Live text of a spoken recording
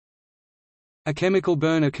A chemical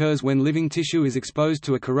burn occurs when living tissue is exposed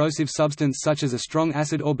to a corrosive substance such as a strong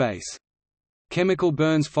acid or base. Chemical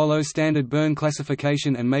burns follow standard burn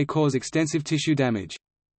classification and may cause extensive tissue damage.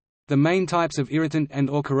 The main types of irritant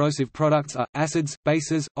and/or corrosive products are acids,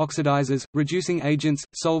 bases, oxidizers, reducing agents,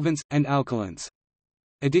 solvents, and alkylants.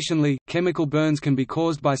 Additionally, chemical burns can be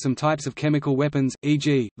caused by some types of chemical weapons,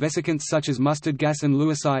 e.g., vesicants such as mustard gas and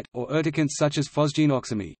lewisite, or urticants such as phosgene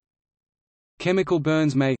oxime. Chemical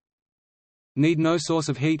burns may need no source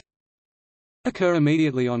of heat, occur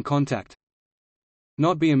immediately on contact,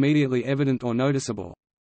 not be immediately evident or noticeable,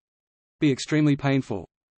 be extremely painful,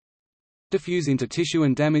 diffuse into tissue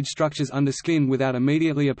and damage structures under skin without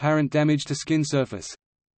immediately apparent damage to skin surface.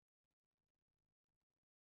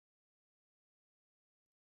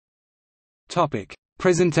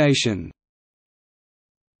 Presentation.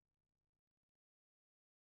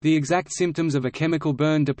 The exact symptoms of a chemical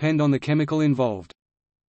burn depend on the chemical involved.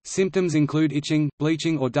 Symptoms include itching,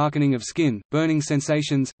 bleaching or darkening of skin, burning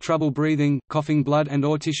sensations, trouble breathing, coughing blood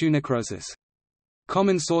and/or tissue necrosis.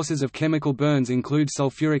 Common sources of chemical burns include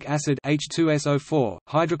sulfuric acid H2SO4,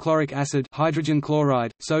 hydrochloric acid hydrogen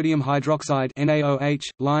chloride, sodium hydroxide NaOH,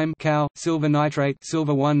 lime (CaO), silver nitrate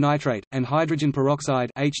silver nitrate, and hydrogen peroxide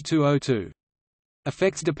H2O2.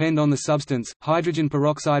 Effects depend on the substance. Hydrogen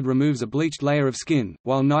peroxide removes a bleached layer of skin,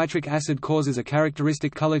 while nitric acid causes a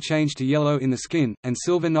characteristic color change to yellow in the skin, and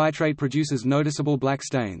silver nitrate produces noticeable black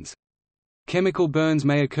stains. Chemical burns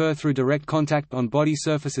may occur through direct contact on body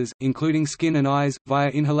surfaces, including skin and eyes,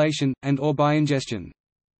 via inhalation, and/or by ingestion.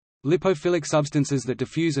 Lipophilic substances that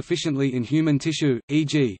diffuse efficiently in human tissue,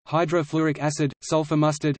 e.g., hydrofluoric acid, sulfur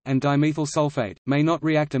mustard, and dimethyl sulfate, may not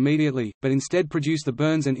react immediately, but instead produce the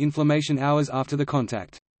burns and inflammation hours after the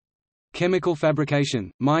contact. Chemical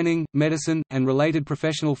fabrication, mining, medicine, and related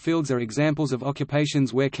professional fields are examples of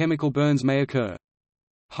occupations where chemical burns may occur.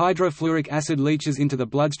 Hydrofluoric acid leaches into the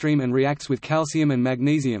bloodstream and reacts with calcium and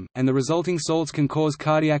magnesium, and the resulting salts can cause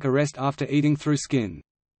cardiac arrest after eating through skin.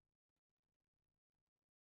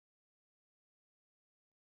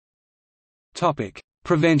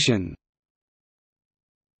 Prevention.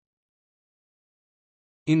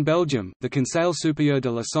 In Belgium, the Conseil supérieur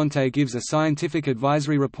de la santé gives a scientific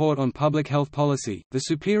advisory report on public health policy. The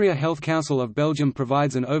Superior Health Council of Belgium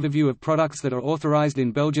provides an overview of products that are authorized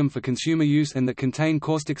in Belgium for consumer use and that contain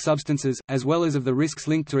caustic substances, as well as of the risks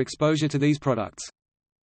linked to exposure to these products.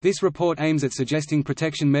 This report aims at suggesting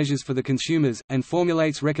protection measures for the consumers, and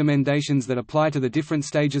formulates recommendations that apply to the different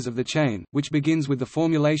stages of the chain, which begins with the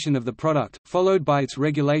formulation of the product, followed by its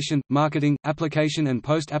regulation, marketing, application and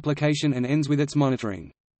post-application, and ends with its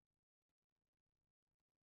monitoring.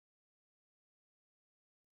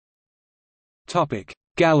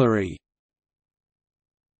 Gallery.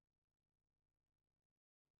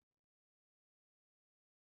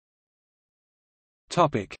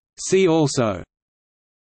 See also: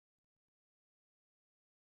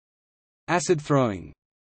 acid throwing.